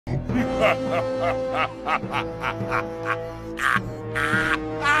Sideshow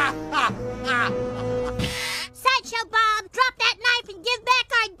Bob, drop that knife and give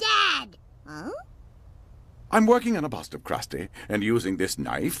back our dad! Huh? I'm working on a bust of Krusty and using this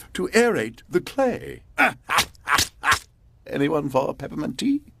knife to aerate the clay. Anyone for peppermint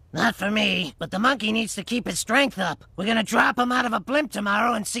tea? Not for me, but the monkey needs to keep his strength up. We're gonna drop him out of a blimp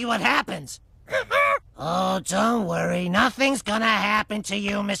tomorrow and see what happens. Oh, don't worry. Nothing's gonna happen to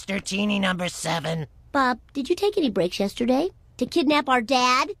you, Mr. Teeny number 7. Bob, did you take any breaks yesterday? To kidnap our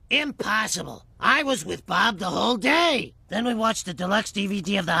dad? Impossible. I was with Bob the whole day. Then we watched the deluxe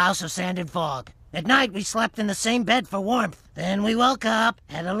DVD of The House of Sand and Fog. At night, we slept in the same bed for warmth. Then we woke up,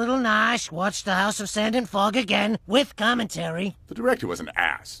 had a little nosh, watched The House of Sand and Fog again, with commentary. The director was an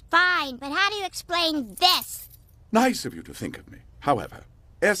ass. Fine, but how do you explain this? Nice of you to think of me. However,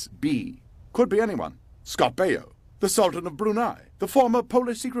 S.B. could be anyone. Scott Baio, the Sultan of Brunei, the former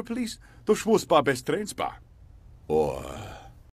Polish secret police, the Schwussbar Bestrainsbar. Or